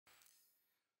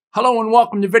Hello and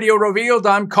welcome to Video Revealed.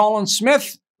 I'm Colin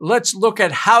Smith. Let's look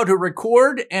at how to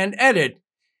record and edit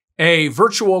a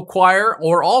virtual choir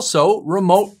or also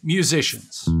remote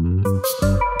musicians.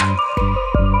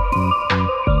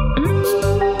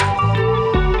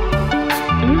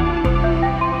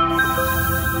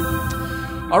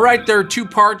 All right, there are two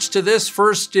parts to this.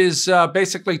 First is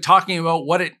basically talking about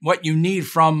what you need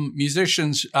from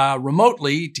musicians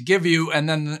remotely to give you, and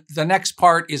then the next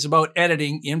part is about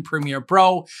editing in Premiere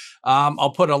Pro.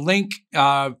 I'll put a link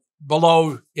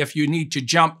below if you need to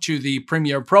jump to the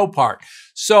Premiere Pro part.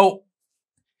 So,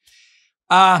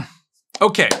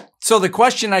 okay. So the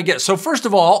question I get, so first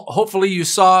of all, hopefully you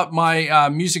saw my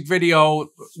music video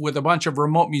with a bunch of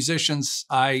remote musicians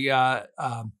I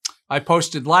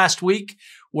posted last week,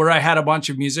 where I had a bunch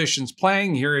of musicians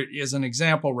playing. Here is an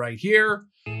example right here.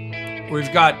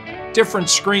 We've got different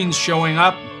screens showing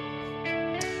up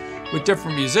with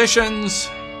different musicians.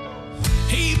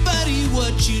 Hey buddy,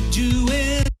 what you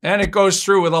doing? And it goes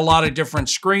through with a lot of different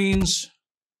screens.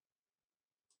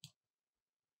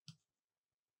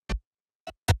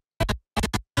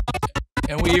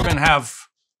 And we even have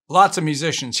lots of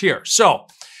musicians here. So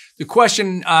the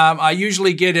question I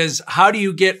usually get is, how do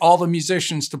you get all the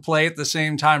musicians to play at the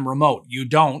same time remote? You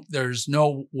don't. There's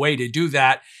no way to do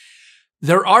that.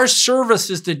 There are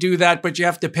services to do that, but you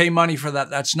have to pay money for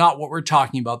that. That's not what we're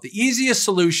talking about. The easiest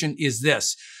solution is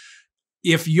this.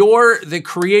 If you're the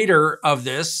creator of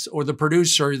this or the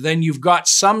producer, then you've got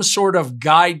some sort of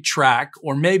guide track,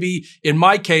 or maybe in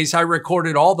my case, I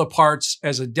recorded all the parts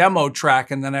as a demo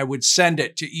track and then I would send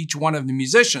it to each one of the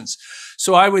musicians.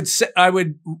 So I would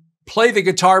play the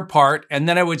guitar part, and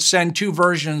then I would send two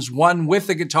versions, one with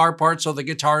the guitar part so the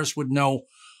guitarist would know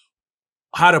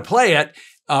how to play it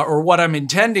or what I'm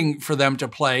intending for them to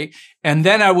play. And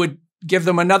then I would give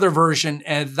them another version,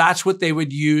 and that's what they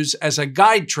would use as a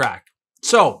guide track.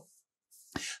 So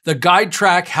the guide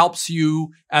track helps you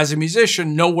as a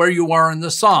musician know where you are in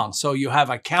the song. So you have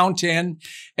a count in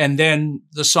and then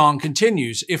the song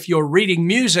continues. If you're reading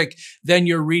music, then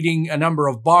you're reading a number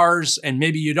of bars, and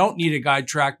maybe you don't need a guide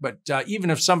track, but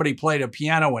even if somebody played a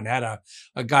piano and had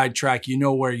a guide track, you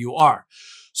know where you are.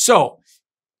 So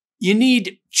you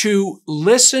need to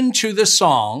listen to the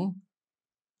song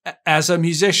as a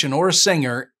musician or a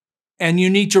singer, and you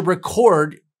need to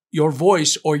record your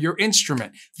voice or your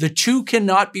instrument. The two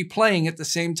cannot be playing at the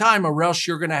same time, or else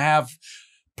you're going to have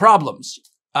problems.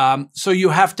 So you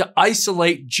have to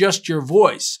isolate just your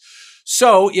voice.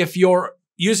 So if you're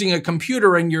using a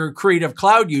computer and you're a Creative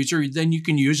Cloud user, then you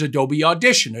can use Adobe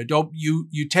Audition.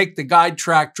 You take the guide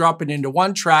track, drop it into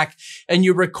one track, and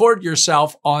you record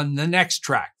yourself on the next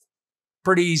track.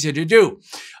 Pretty easy to do.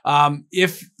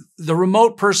 If the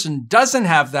remote person doesn't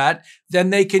have that, then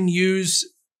they can use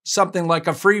something like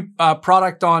a free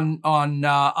product on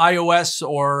iOS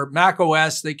or Mac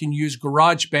OS. They can use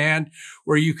GarageBand,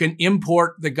 where you can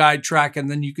import the guide track and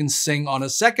then you can sing on a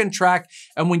second track.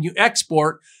 And when you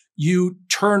export, you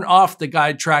turn off the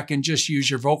guide track and just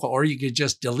use your vocal, or you could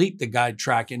just delete the guide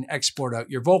track and export out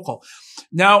your vocal.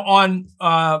 Now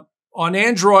on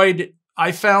Android,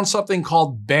 I found something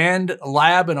called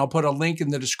BandLab, and I'll put a link in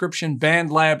the description.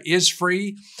 BandLab is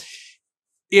free.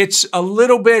 It's a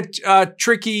little bit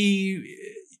tricky.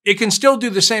 It can still do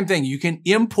the same thing. You can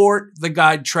import the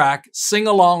guide track, sing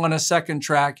along on a second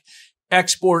track,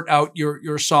 export out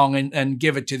your song and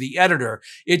give it to the editor.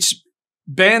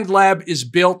 BandLab is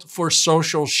built for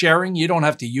social sharing. You don't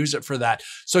have to use it for that.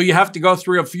 So you have to go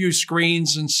through a few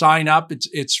screens and sign up.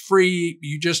 It's free.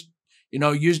 You just,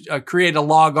 create a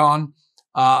logon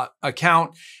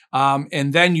account,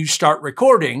 and then you start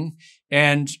recording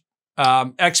and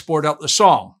export out the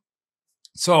song.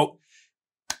 So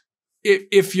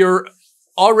if you're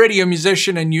already a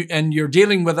musician and you're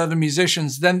dealing with other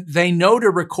musicians, then they know to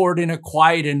record in a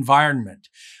quiet environment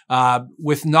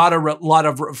with not a lot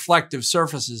of reflective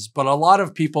surfaces. But a lot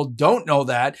of people don't know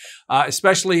that,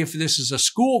 especially if this is a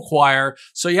school choir.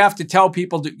 So you have to tell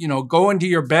people to, go into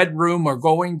your bedroom or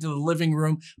go into the living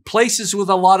room, places with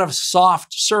a lot of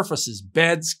soft surfaces,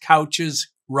 beds, couches,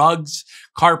 rugs,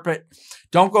 carpet.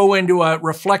 Don't go into a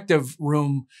reflective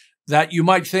room that you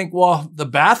might think, well, the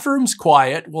bathroom's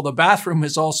quiet. Well, the bathroom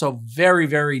is also very,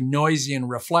 very noisy and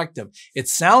reflective. It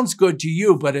sounds good to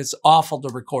you, but it's awful to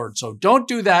record. So don't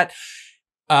do that.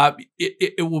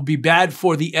 It will be bad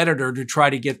for the editor to try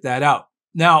to get that out.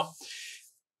 Now,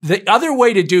 the other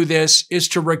way to do this is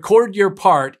to record your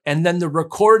part and then to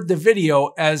record the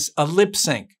video as a lip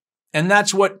sync. And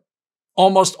that's what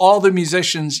almost all the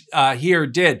musicians here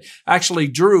did. Actually,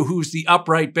 Drew, who's the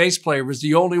upright bass player, was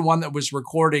the only one that was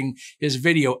recording his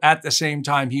video at the same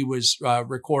time he was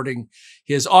recording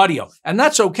his audio. And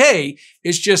that's okay.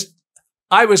 It's just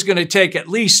I was going to take at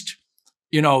least,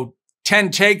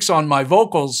 10 takes on my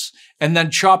vocals and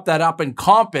then chop that up and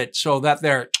comp it so that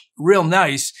they're real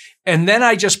nice. And then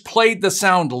I just played the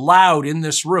sound loud in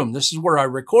this room. This is where I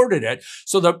recorded it.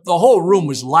 So the whole room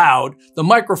was loud. The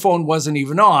microphone wasn't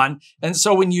even on. And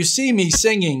so when you see me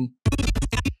singing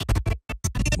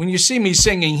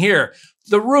here,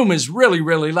 the room is really,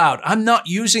 really loud. I'm not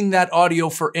using that audio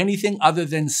for anything other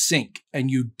than sync.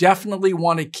 And you definitely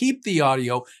want to keep the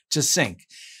audio to sync.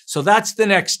 So that's the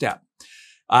next step.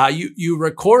 You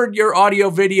record your audio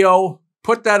video,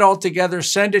 put that all together,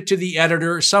 send it to the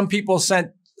editor. Some people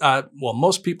sent,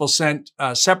 most people sent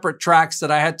separate tracks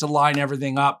that I had to line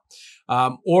everything up,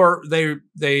 or they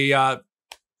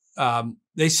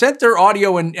sent their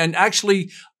audio and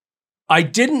actually I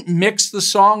didn't mix the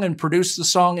song and produce the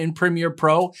song in Premiere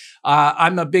Pro.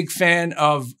 I'm a big fan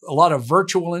of a lot of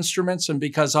virtual instruments, and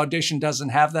because Audition doesn't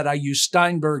have that, I use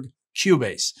Steinberg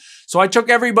Cubase. So I took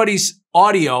everybody's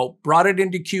audio, brought it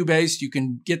into Cubase. You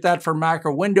can get that for Mac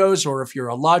or Windows, or if you're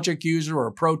a Logic user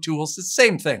or Pro Tools, it's the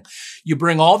same thing. You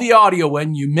bring all the audio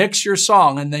in, you mix your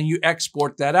song, and then you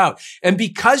export that out. And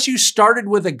because you started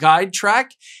with a guide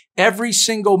track, every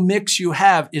single mix you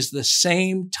have is the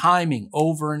same timing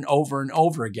over and over and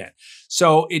over again.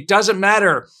 So it doesn't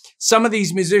matter. Some of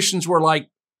these musicians were like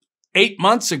 8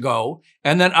 months ago,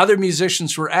 and then other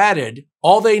musicians were added.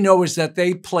 All they know is that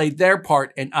they played their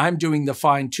part and I'm doing the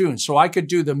fine tune. So I could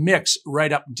do the mix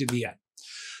right up to the end.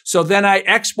 So then I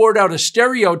export out a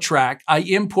stereo track. I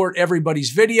import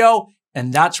everybody's video,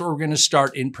 and that's where we're going to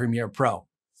start in Premiere Pro.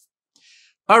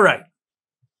 All right.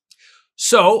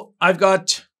 So I've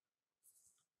got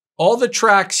all the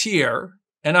tracks here,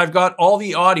 and I've got all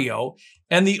the audio.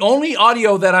 And the only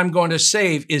audio that I'm going to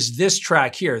save is this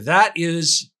track here. That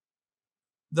is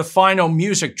the final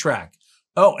music track.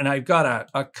 Oh, and I've got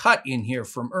a cut in here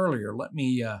from earlier. Let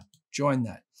me join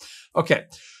that. Okay,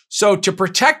 so to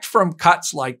protect from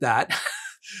cuts like that,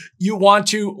 you want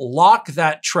to lock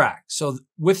that track. So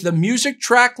with the music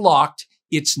track locked,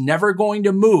 it's never going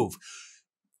to move.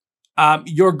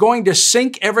 You're going to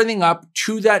sync everything up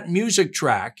to that music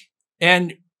track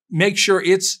and make sure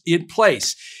it's in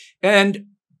place. And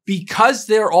because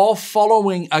they're all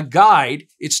following a guide,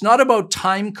 it's not about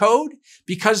time code.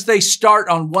 Because they start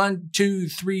on 1, 2,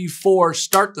 3, 4,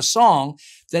 start the song,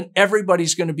 then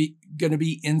everybody's going to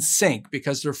be in sync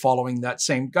because they're following that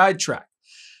same guide track.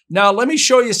 Now, let me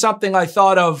show you something I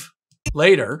thought of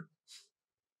later.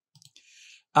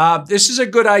 This is a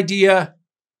good idea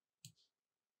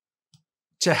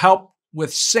to help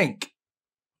with sync.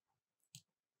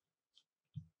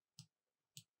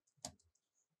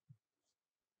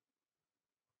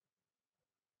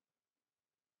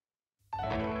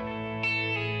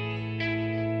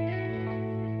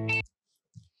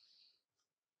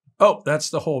 Oh, that's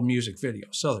the whole music video.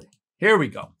 So here we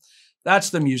go.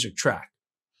 That's the music track.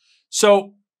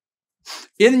 So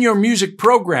in your music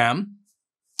program,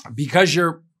 because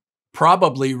you're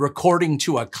probably recording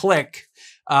to a click,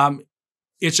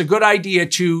 it's a good idea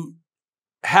to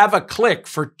have a click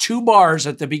for 2 bars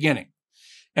at the beginning.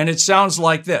 And it sounds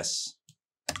like this.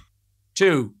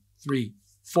 2, 3,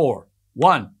 4.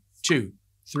 1, 2,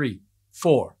 3,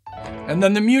 4. And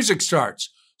then the music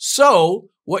starts. So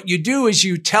what you do is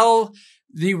you tell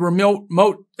the remote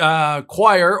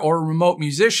choir or remote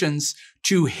musicians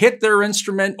to hit their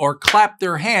instrument or clap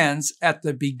their hands at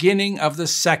the beginning of the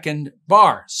second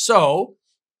bar. So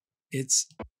it's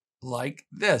like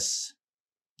this.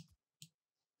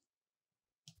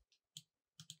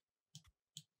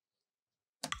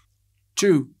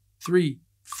 Two, 3,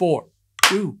 4.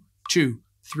 2, 2,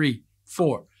 3,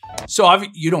 4. So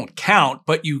you don't count,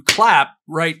 but you clap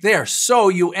right there. So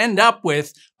you end up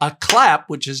with a clap,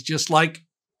 which is just like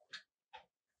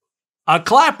a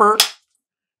clapper,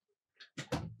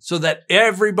 so that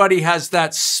everybody has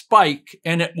that spike,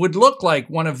 and it would look like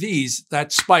one of these,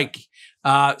 that spike.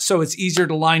 So it's easier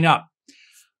to line up.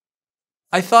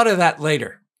 I thought of that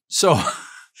later. So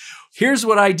here's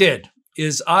what I did,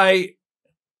 is I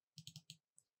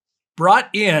brought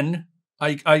in,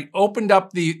 I opened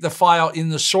up the file in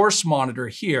the source monitor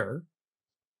here,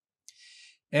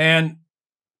 and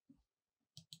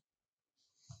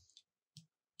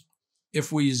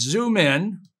if we zoom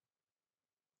in,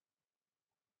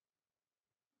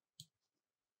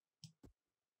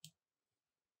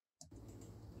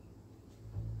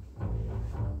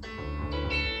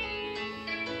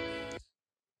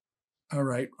 all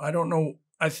right, I don't know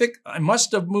I think I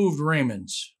must have moved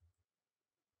Raymond's.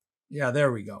 Yeah,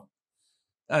 there we go.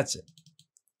 That's it.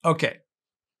 Okay.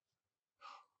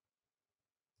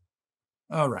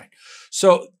 All right.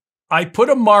 So I put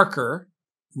a marker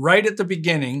right at the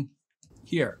beginning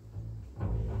here.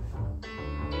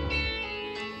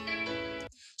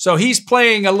 So he's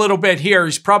playing a little bit here.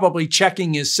 He's probably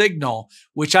checking his signal,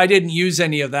 which I didn't use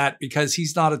any of that because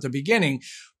he's not at the beginning.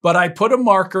 But I put a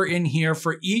marker in here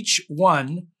for each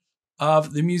one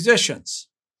of the musicians.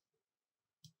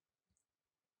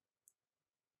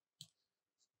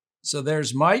 So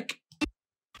there's Mike.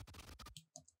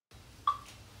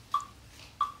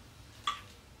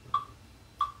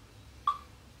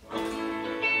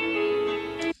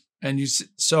 And you see,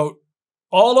 so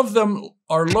all of them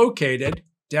are located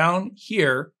down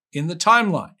here in the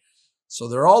timeline. So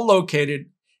they're all located.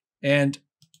 And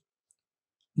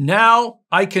now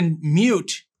I can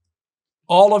mute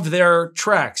all of their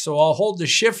tracks. So I'll hold the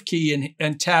Shift key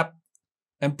and tap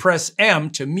and press M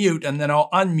to mute, and then I'll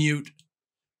unmute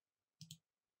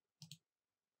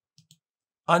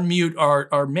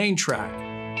our main track.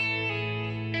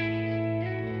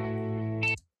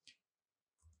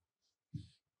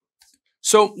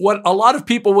 So what a lot of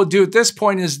people will do at this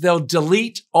point is they'll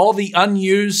delete all the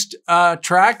unused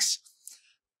tracks.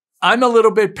 I'm a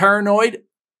little bit paranoid.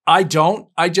 I don't.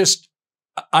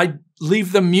 I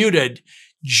leave them muted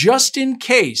just in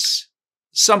case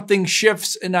something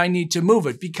shifts and I need to move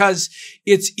it, because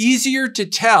it's easier to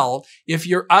tell if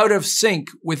you're out of sync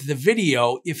with the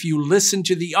video if you listen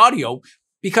to the audio,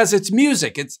 because it's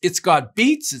music. It's got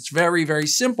beats. It's very, very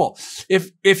simple.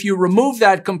 If you remove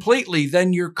that completely,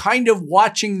 then you're kind of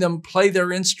watching them play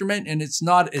their instrument and it's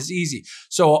not as easy.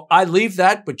 So I leave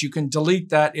that, but you can delete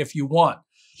that if you want.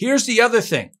 Here's the other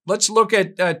thing. Let's look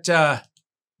at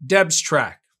Deb's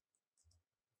track.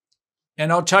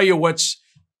 And I'll tell you what's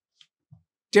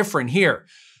different here.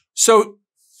 So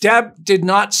Deb did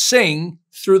not sing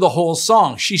through the whole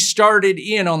song. She started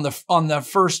in on the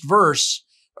first verse,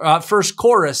 first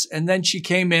chorus, and then she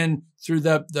came in through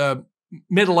the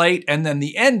middle eight and then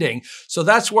the ending. So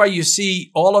that's why you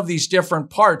see all of these different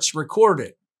parts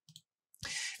recorded.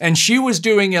 And she was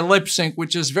doing a lip sync,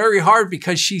 which is very hard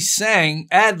because she sang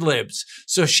ad libs.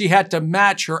 So she had to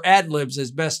match her ad libs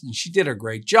as best, and she did a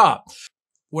great job.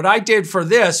 What I did for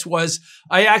this was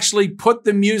I actually put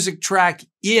the music track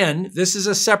in. This is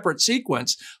a separate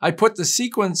sequence. I put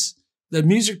the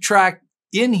music track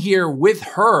in here with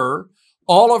her,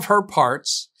 all of her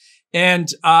parts, and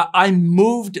I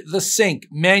moved the sync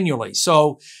manually.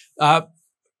 So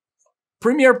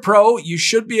Premiere Pro, you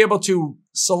should be able to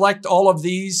select all of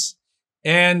these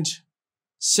and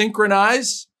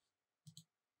synchronize.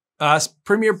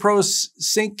 Premiere Pro's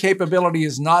sync capability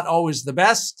is not always the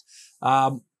best.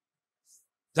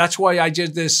 That's why I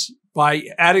did this by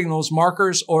adding those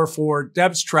markers, or for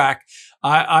Deb's track,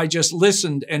 I just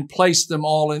listened and placed them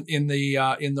all in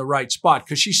the right spot,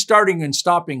 because she's starting and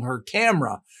stopping her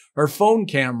camera, her phone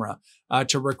camera,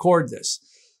 to record this.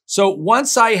 So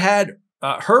once I had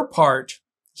her part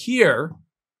here,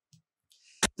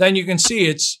 then you can see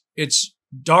it's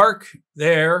dark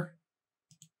there,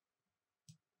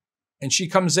 and she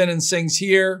comes in and sings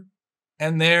here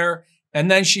and there, and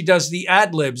then she does the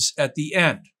ad-libs at the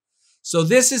end. So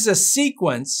this is a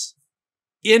sequence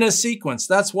in a sequence.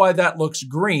 That's why that looks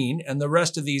green, and the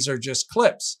rest of these are just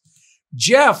clips.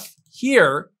 Jeff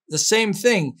here, the same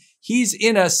thing. He's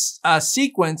in a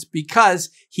sequence because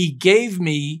he gave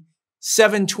me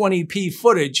 720p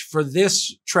footage for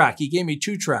this track. He gave me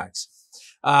 2 tracks.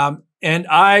 And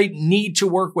I need to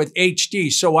work with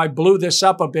HD. So I blew this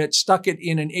up a bit, stuck it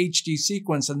in an HD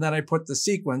sequence, and then I put the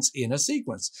sequence in a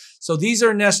sequence. So these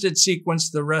are nested sequence.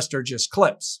 The rest are just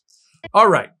clips. All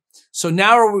right. So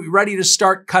now are we ready to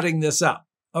start cutting this up?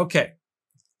 Okay.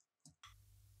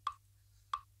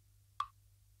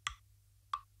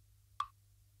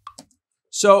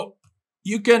 So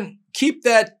you can keep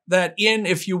that in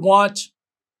if you want.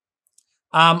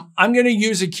 I'm going to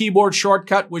use a keyboard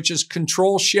shortcut, which is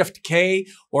Control-Shift-K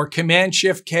or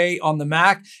Command-Shift-K on the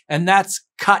Mac, and that's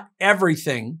cut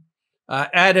everything,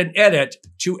 add an edit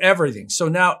to everything. So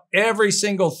now every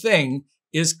single thing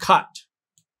is cut,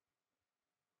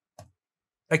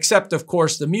 except, of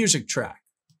course, the music track.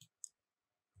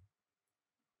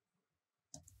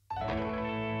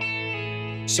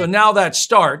 So now that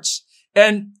starts,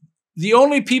 and the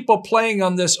only people playing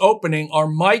on this opening are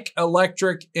Mike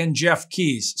Electric and Jeff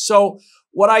Keys. So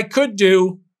what I could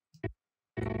do,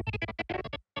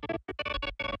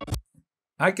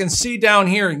 I can see down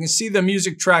here, you can see the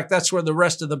music track. That's where the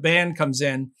rest of the band comes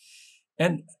in.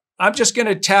 And I'm just going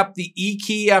to tap the E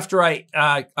key after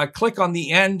I click on the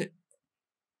end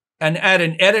and add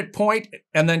an edit point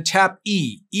and then tap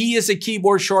E. E is a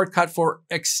keyboard shortcut for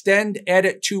extend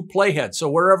edit to playhead. So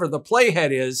wherever the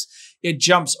playhead is, it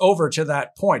jumps over to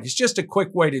that point. It's just a quick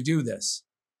way to do this.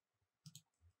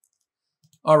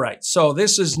 All right, so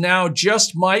this is now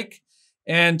just Mike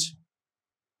and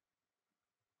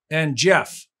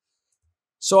Jeff.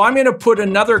 So I'm going to put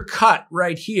another cut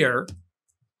right here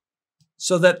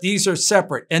so that these are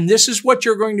separate. And this is what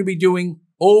you're going to be doing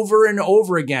over and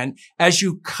over again as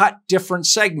you cut different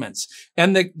segments.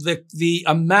 And the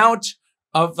amount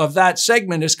of that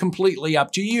segment is completely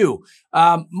up to you.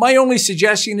 My only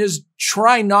suggestion is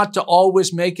try not to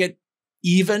always make it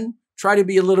even. Try to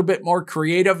be a little bit more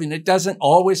creative, and it doesn't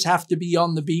always have to be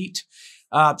on the beat.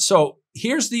 So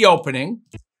here's the opening.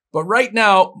 But right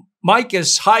now, Mike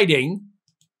is hiding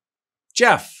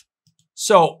Jeff.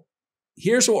 So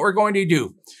here's what we're going to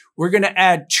do. We're going to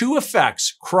add two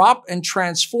effects, crop and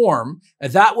transform,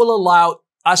 and that will allow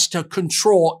us to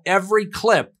control every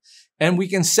clip. And we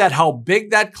can set how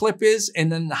big that clip is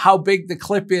and then how big the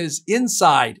clip is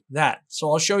inside that. So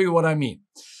I'll show you what I mean.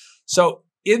 So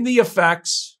in the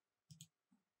effects,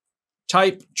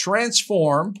 type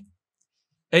transform,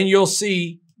 and you'll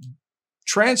see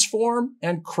transform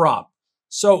and crop.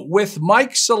 So with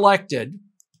Mike selected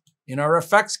in our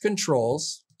effects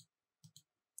controls,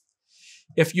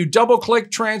 if you double click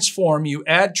transform, you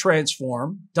add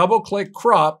transform, double click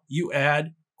crop, you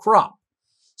add crop.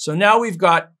 So now we've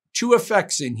got two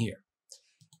effects in here.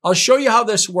 I'll show you how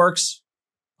this works.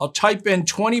 I'll type in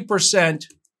 20%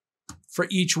 for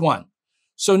each one.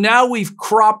 So now we've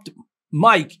cropped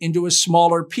Mike into a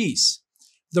smaller piece.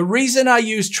 The reason I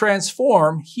use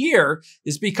transform here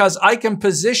is because I can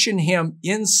position him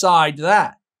inside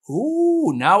that.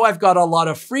 Ooh, now I've got a lot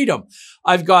of freedom.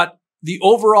 I've got the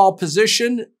overall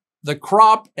position, the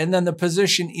crop, and then the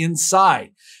position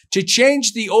inside. To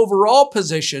change the overall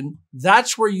position,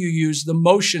 that's where you use the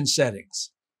motion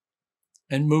settings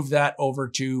and move that over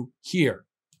to here.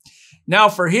 Now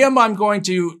for him, I'm going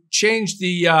to change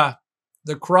the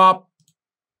crop.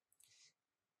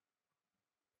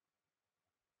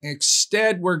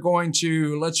 Instead, we're going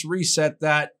to, let's reset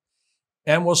that,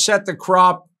 and we'll set the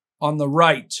crop on the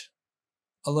right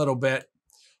a little bit.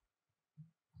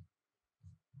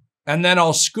 And then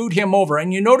I'll scoot him over.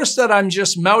 And you notice that I'm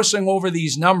just mousing over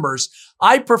these numbers.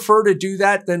 I prefer to do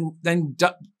that than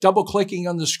double clicking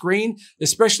on the screen,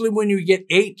 especially when you get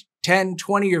 8, 10,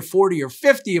 20, or 40, or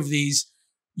 50 of these.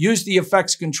 Use the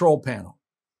effects control panel.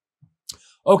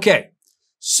 Okay,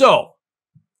 so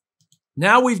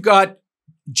now we've got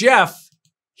Jeff.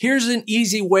 Here's an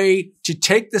easy way to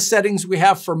take the settings we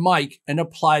have for Mike and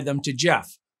apply them to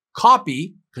Jeff.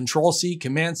 Copy, Control C,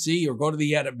 Command C, or go to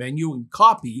the edit menu and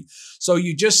copy. So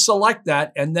you just select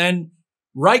that and then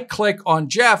right click on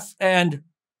Jeff and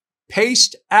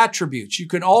paste attributes. You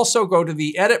can also go to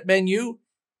the edit menu,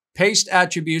 paste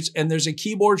attributes, and there's a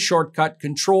keyboard shortcut,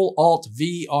 Control Alt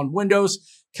V on Windows,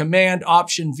 Command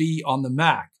Option V on the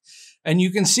Mac. And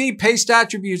you can see paste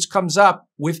attributes comes up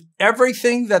with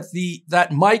everything that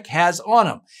Mike has on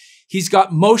him. He's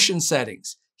got motion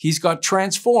settings, he's got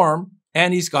transform,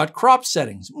 and he's got crop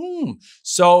settings.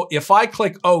 So if I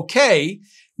click OK,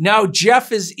 now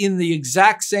Jeff is in the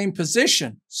exact same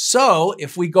position. So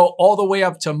if we go all the way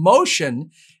up to motion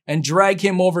and drag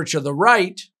him over to the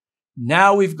right,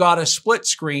 now we've got a split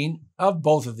screen of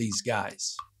both of these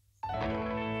guys.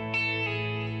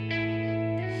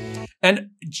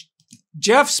 And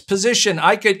Jeff's position,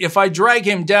 if I drag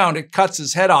him down, it cuts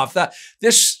his head off.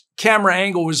 This camera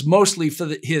angle was mostly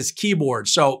for his keyboard,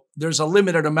 so there's a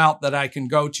limited amount that I can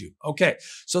go to. Okay,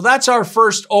 so that's our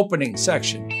first opening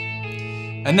section.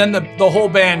 And then the whole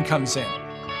band comes in.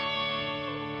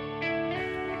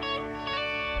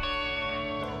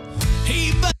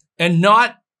 And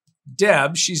not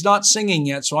Deb, she's not singing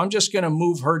yet, so I'm just gonna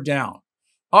move her down.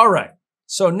 All right,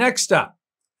 so next up,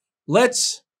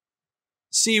 let's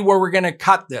see where we're gonna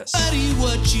cut this.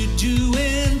 What you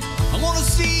doing? I wanna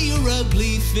see your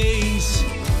ugly face.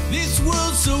 This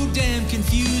world's so damn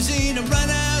confusing. I run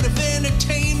out of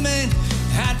entertainment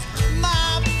at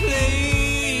my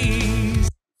place.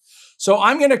 So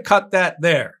I'm gonna cut that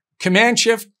there.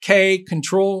 Command-Shift-K,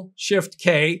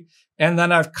 Control-Shift-K, and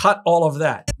then I've cut all of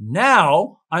that.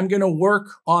 Now I'm gonna work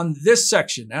on this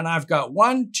section, and I've got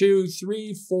 1, 2,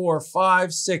 3, 4,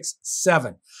 5, 6,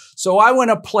 7. So I want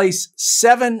to place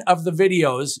 7 of the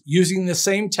videos using the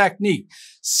same technique.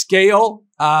 Scale,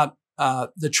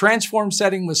 the transform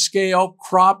setting with scale,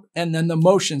 crop, and then the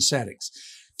motion settings.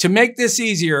 To make this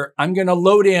easier, I'm going to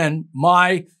load in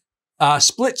my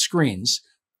split screens.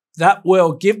 That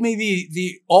will give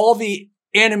me all the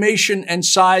animation and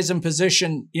size and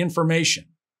position information.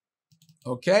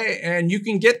 Okay, and you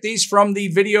can get these from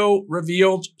the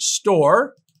VideoRevealed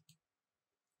store.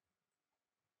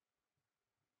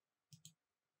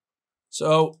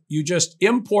 So you just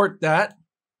import that,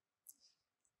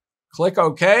 click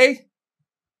OK.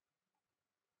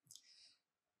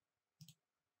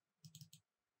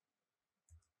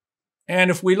 And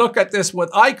if we look at this with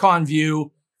icon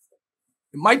view,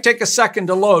 it might take a second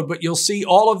to load, but you'll see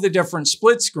all of the different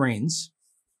split screens.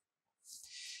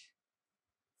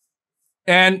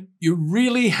 And you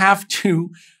really have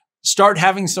to start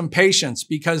having some patience,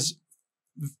 because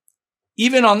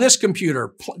even on this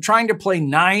computer, trying to play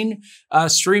 9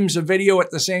 streams of video at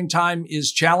the same time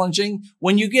is challenging.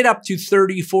 When you get up to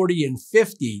 30, 40, and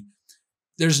 50,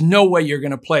 there's no way you're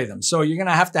going to play them. So you're going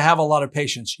to have a lot of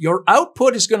patience. Your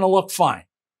output is going to look fine,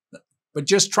 but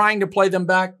just trying to play them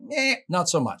back, not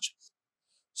so much.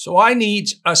 So I need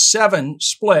a 7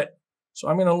 split. So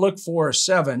I'm going to look for a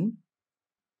 7.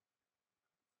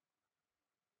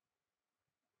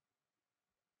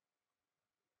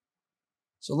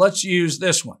 So let's use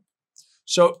this one.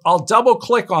 So I'll double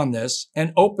click on this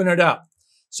and open it up.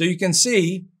 So you can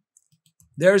see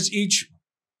there's each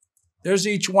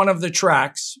one of the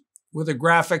tracks with the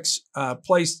graphics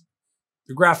placed,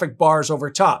 the graphic bars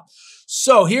over top.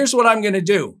 So here's what I'm going to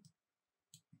do.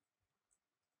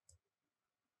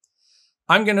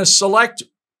 I'm going to select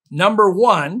number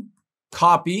 1,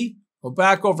 copy, go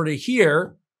back over to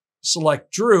here,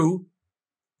 select Drew,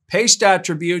 paste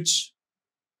attributes.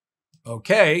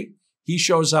 Okay, he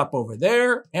shows up over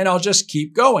there, and I'll just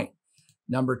keep going.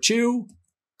 Number 2,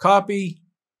 copy,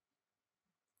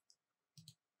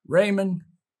 Raymond,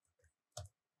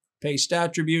 paste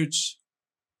attributes,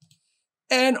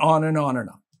 and on and on and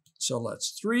on. So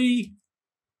let's 3.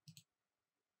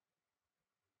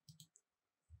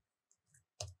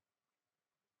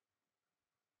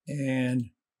 And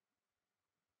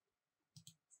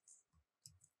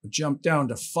jump down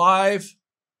to 5.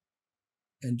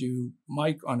 And do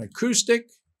mic on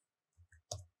acoustic.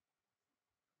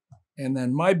 And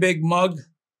then my big mug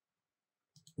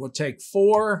will take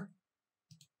 4.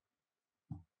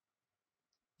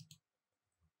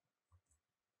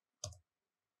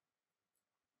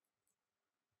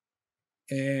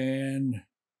 And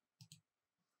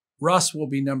Russ will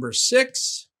be number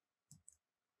 6.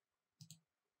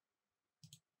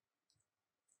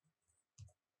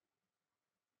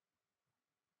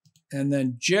 And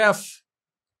then Jeff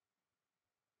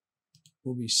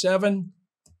will be 7.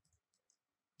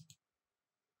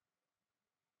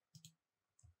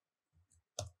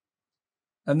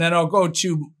 And then I'll go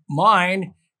to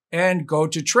mine and go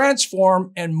to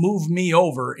transform and move me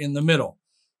over in the middle.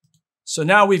 So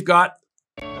now we've got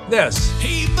this.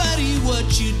 Hey buddy,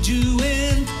 what you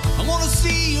doing? I wanna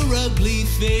see your ugly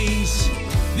face.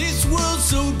 This world's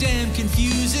so damn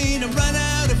confusing. I run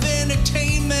out of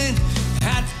entertainment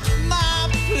at my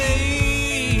place.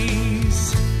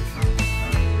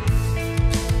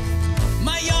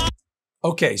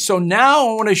 Okay, so now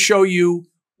I want to show you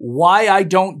why I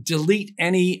don't delete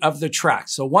any of the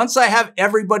tracks. So once I have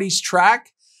everybody's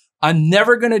track, I'm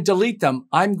never going to delete them.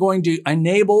 I'm going to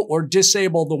enable or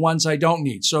disable the ones I don't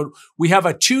need. So we have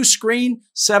a 2 screen,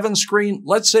 7 screen.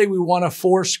 Let's say we want a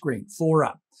 4 screen, 4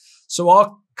 up. So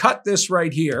I'll cut this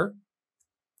right here,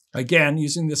 again,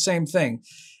 using the same thing.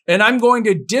 And I'm going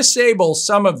to disable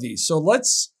some of these. So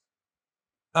let's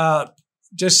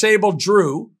disable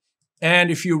Drew.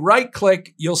 And if you right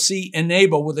click, you'll see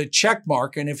enable with a check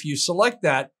mark. And if you select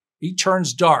that, he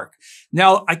turns dark.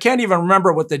 Now, I can't even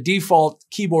remember what the default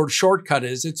keyboard shortcut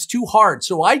is. It's too hard.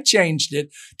 So I changed it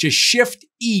to Shift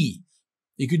E.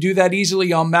 You could do that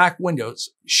easily on Mac Windows.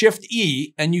 Shift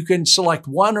E, and you can select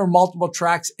 1 or multiple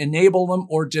tracks, enable them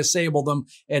or disable them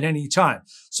at any time.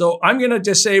 So I'm going to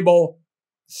disable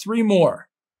 3 more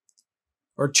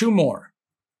or 2 more.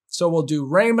 So we'll do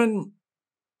Raymond.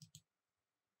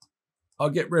 I'll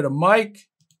get rid of Mike,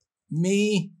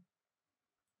 me.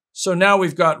 So now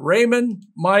we've got Raymond,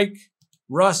 Mike,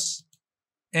 Russ,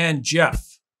 and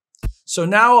Jeff. So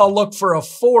now I'll look for a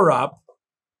 4 up.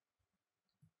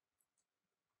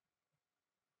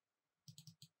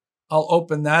 I'll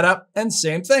open that up and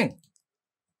same thing.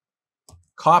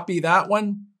 Copy that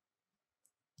one.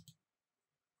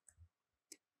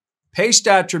 Paste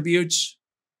attributes.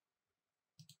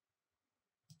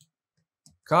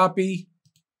 Copy.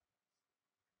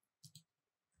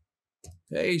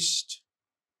 Paste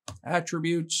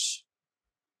attributes.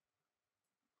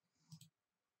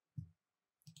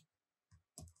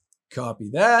 Copy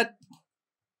that.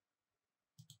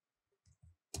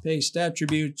 Paste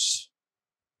attributes.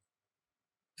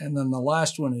 And then the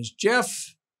last one is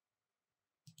Jeff.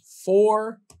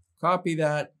 4. Copy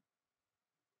that.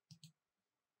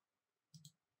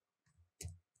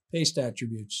 Paste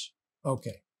attributes.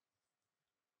 Okay.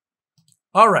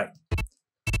 All right.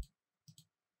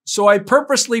 So I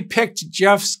purposely picked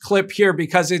Jeff's clip here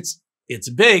because it's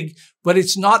big, but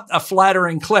it's not a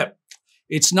flattering clip.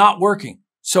 It's not working.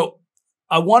 So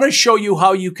I want to show you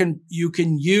how you can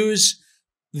use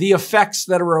the effects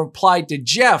that are applied to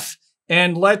Jeff.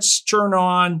 And let's turn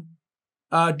on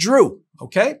Drew,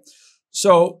 okay?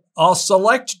 So I'll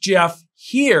select Jeff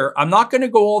here. I'm not going to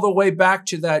go all the way back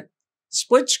to that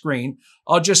split screen.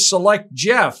 I'll just select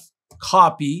Jeff,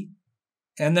 copy,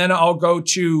 and then I'll go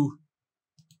to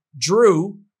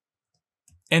Drew,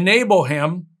 enable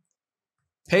him,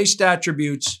 paste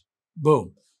attributes,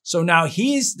 boom. So now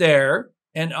he's there,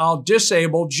 and I'll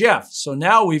disable Jeff. So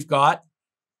now we've got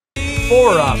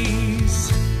 4 up.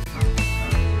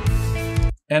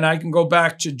 And I can go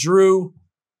back to Drew,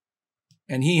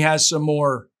 and he has some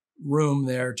more room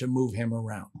there to move him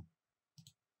around.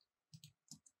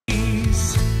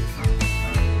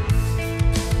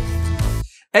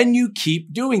 And you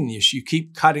keep doing this. You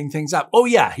keep cutting things up. Oh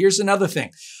yeah, here's another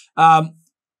thing.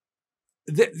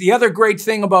 The other great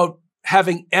thing about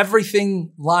having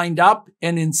everything lined up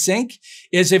and in sync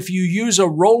is if you use a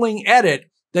rolling edit,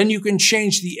 then you can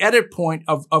change the edit point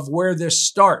of where this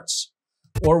starts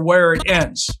or where it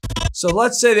ends. So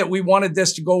let's say that we wanted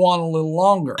this to go on a little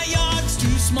longer.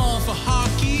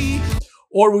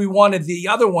 Or we wanted the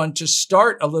other one to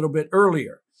start a little bit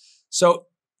earlier. So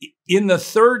in the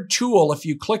third tool, if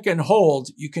you click and hold,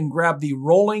 you can grab the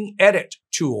rolling edit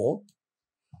tool,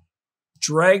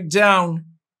 drag down,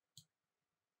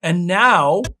 and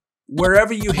now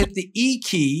wherever you hit the E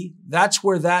key, that's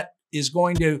where that is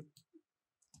going to.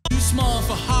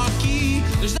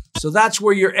 So that's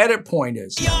where your edit point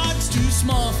is.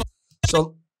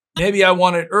 So maybe I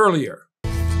want it earlier.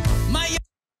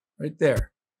 Right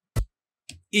there.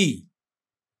 E.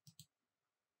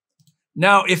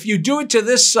 Now, if you do it to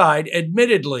this side,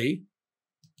 admittedly,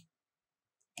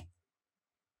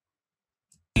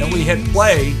 and we hit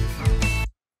play,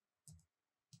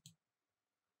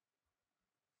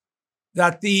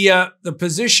 that the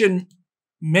position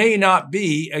may not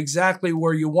be exactly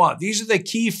where you want. These are the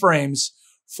keyframes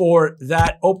for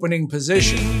that opening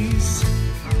position.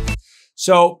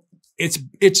 So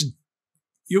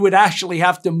you would actually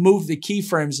have to move the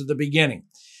keyframes at the beginning.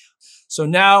 So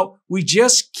now we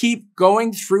just keep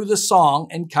going through the song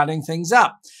and cutting things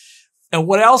up. And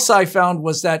what else I found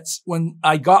was that when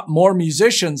I got more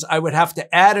musicians, I would have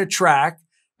to add a track,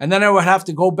 and then I would have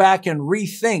to go back and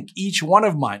rethink each one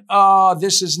of mine.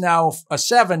 This is now a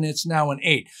 7, it's now an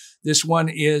 8. This one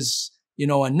is,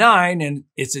 a 9, and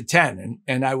it's a 10.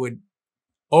 And I would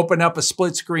open up a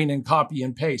split screen and copy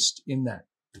and paste in that.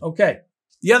 Okay.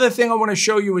 The other thing I want to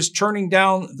show you is turning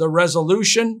down the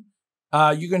resolution.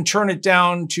 You can turn it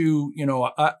down to,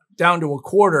 down to a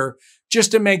quarter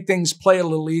just to make things play a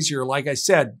little easier. Like I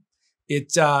said,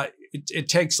 it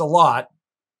takes a lot.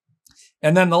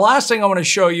 And then the last thing I want to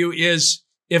show you is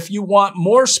if you want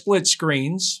more split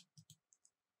screens,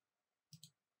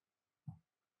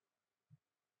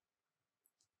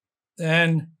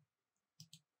 then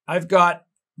I've got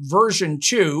version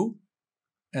 2,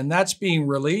 and that's being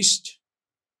released.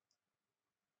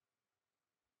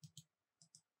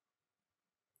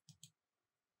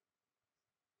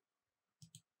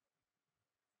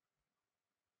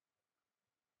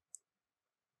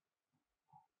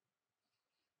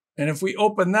 And if we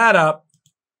open that up,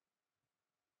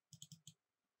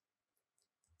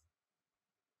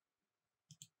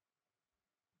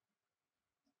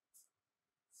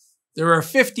 there are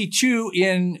 52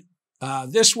 in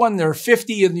this one. There are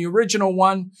 50 in the original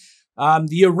one.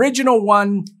 The original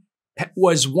one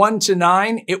was 1 to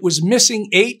 9. It was missing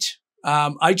 8.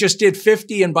 I just did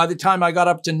 50, and by the time I got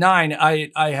up to 9,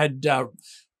 I had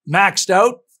maxed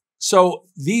out. So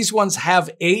these ones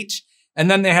have 8, and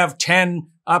then they have 10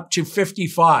 up to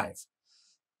 55.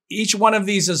 Each one of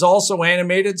these is also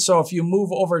animated, so if you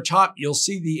move over top, you'll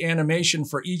see the animation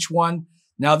for each one.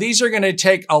 Now, these are going to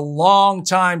take a long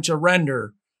time to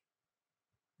render.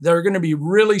 They're going to be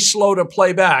really slow to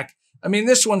play back. I mean,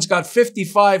 this one's got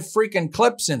 55 freaking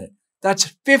clips in it.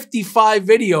 That's 55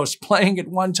 videos playing at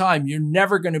one time. You're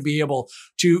never going to be able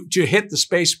to hit the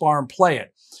space bar and play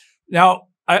it. Now,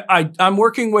 I'm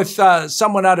working with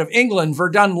someone out of England,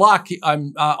 Verdun Luck.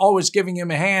 I'm always giving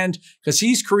him a hand because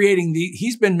he's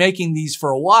been making these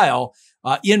for a while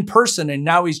in person, and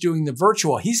now he's doing the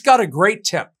virtual. He's got a great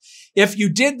tip. If you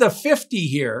did the 50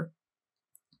 here,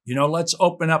 let's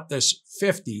open up this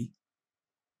 50.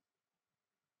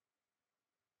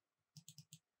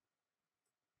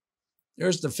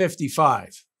 There's the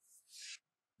 55.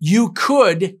 You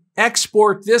could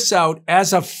export this out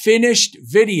as a finished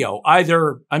video.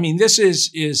 Either, I mean, this is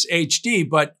HD,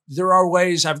 but there are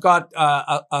ways. I've got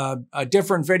a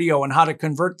different video on how to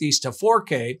convert these to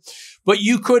 4K, but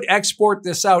you could export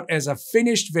this out as a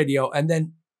finished video and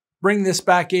then bring this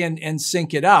back in and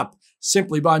sync it up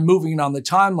simply by moving it on the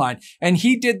timeline. And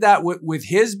he did that with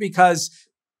his because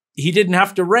he didn't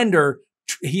have to render.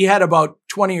 He had about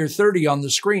 20 or 30 on the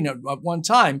screen at one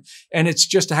time, and it's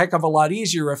just a heck of a lot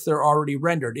easier if they're already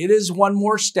rendered. It is one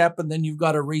more step, and then you've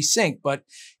got to resync, but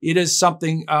it is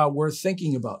something worth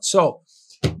thinking about. So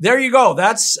there you go.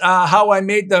 That's how I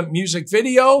made the music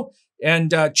video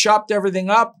and chopped everything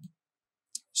up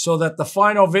so that the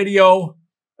final video,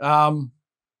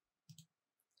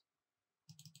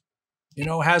 you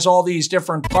know, has all these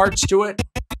different parts to it.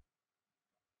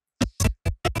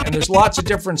 And there's lots of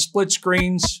different split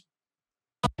screens.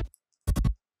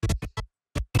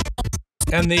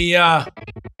 And the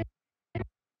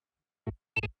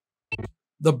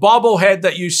bobblehead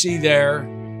that you see there,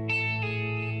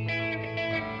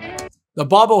 the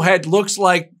bobblehead looks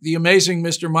like the amazing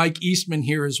Mr. Mike Eastman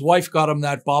here. His wife got him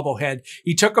that bobblehead.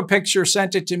 He took a picture,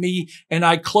 sent it to me, and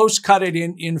I close cut it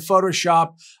in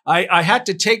Photoshop. I had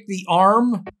to take the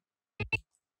arm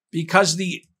because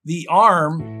the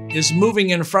arm is moving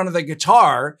in front of the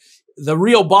guitar. The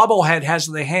real bobblehead has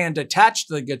the hand attached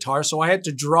to the guitar, so I had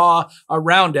to draw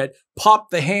around it, pop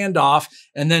the hand off,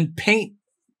 and then paint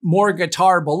more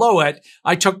guitar below it.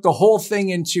 I took the whole thing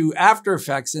into After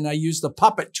Effects, and I used the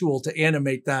puppet tool to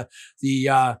animate the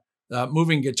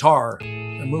moving guitar,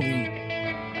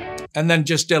 and then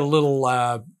just did a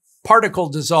little particle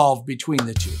dissolve between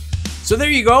the two. So there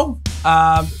you go.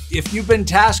 If you've been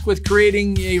tasked with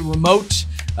creating a remote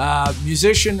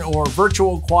musician or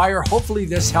virtual choir, hopefully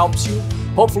this helps you.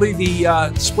 Hopefully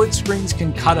the split screens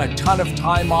can cut a ton of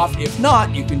time off. If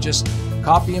not, you can just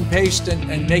copy and paste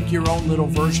and make your own little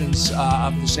versions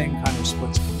of the same kind of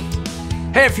split screens.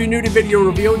 Hey, if you're new to Video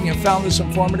Revealed and you found this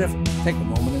informative, take a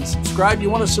moment and subscribe. You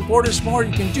want to support us more,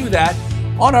 you can do that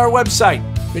on our website,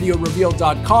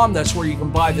 VideoRevealed.com. That's where you can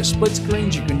buy the split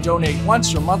screens. You can donate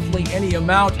once or monthly, any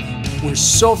amount. We're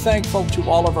so thankful to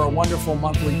all of our wonderful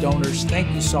monthly donors.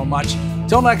 Thank you so much.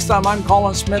 Till next time, I'm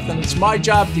Colin Smith, and it's my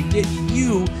job to get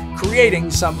you creating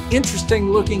some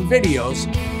interesting looking videos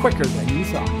quicker than you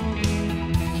thought.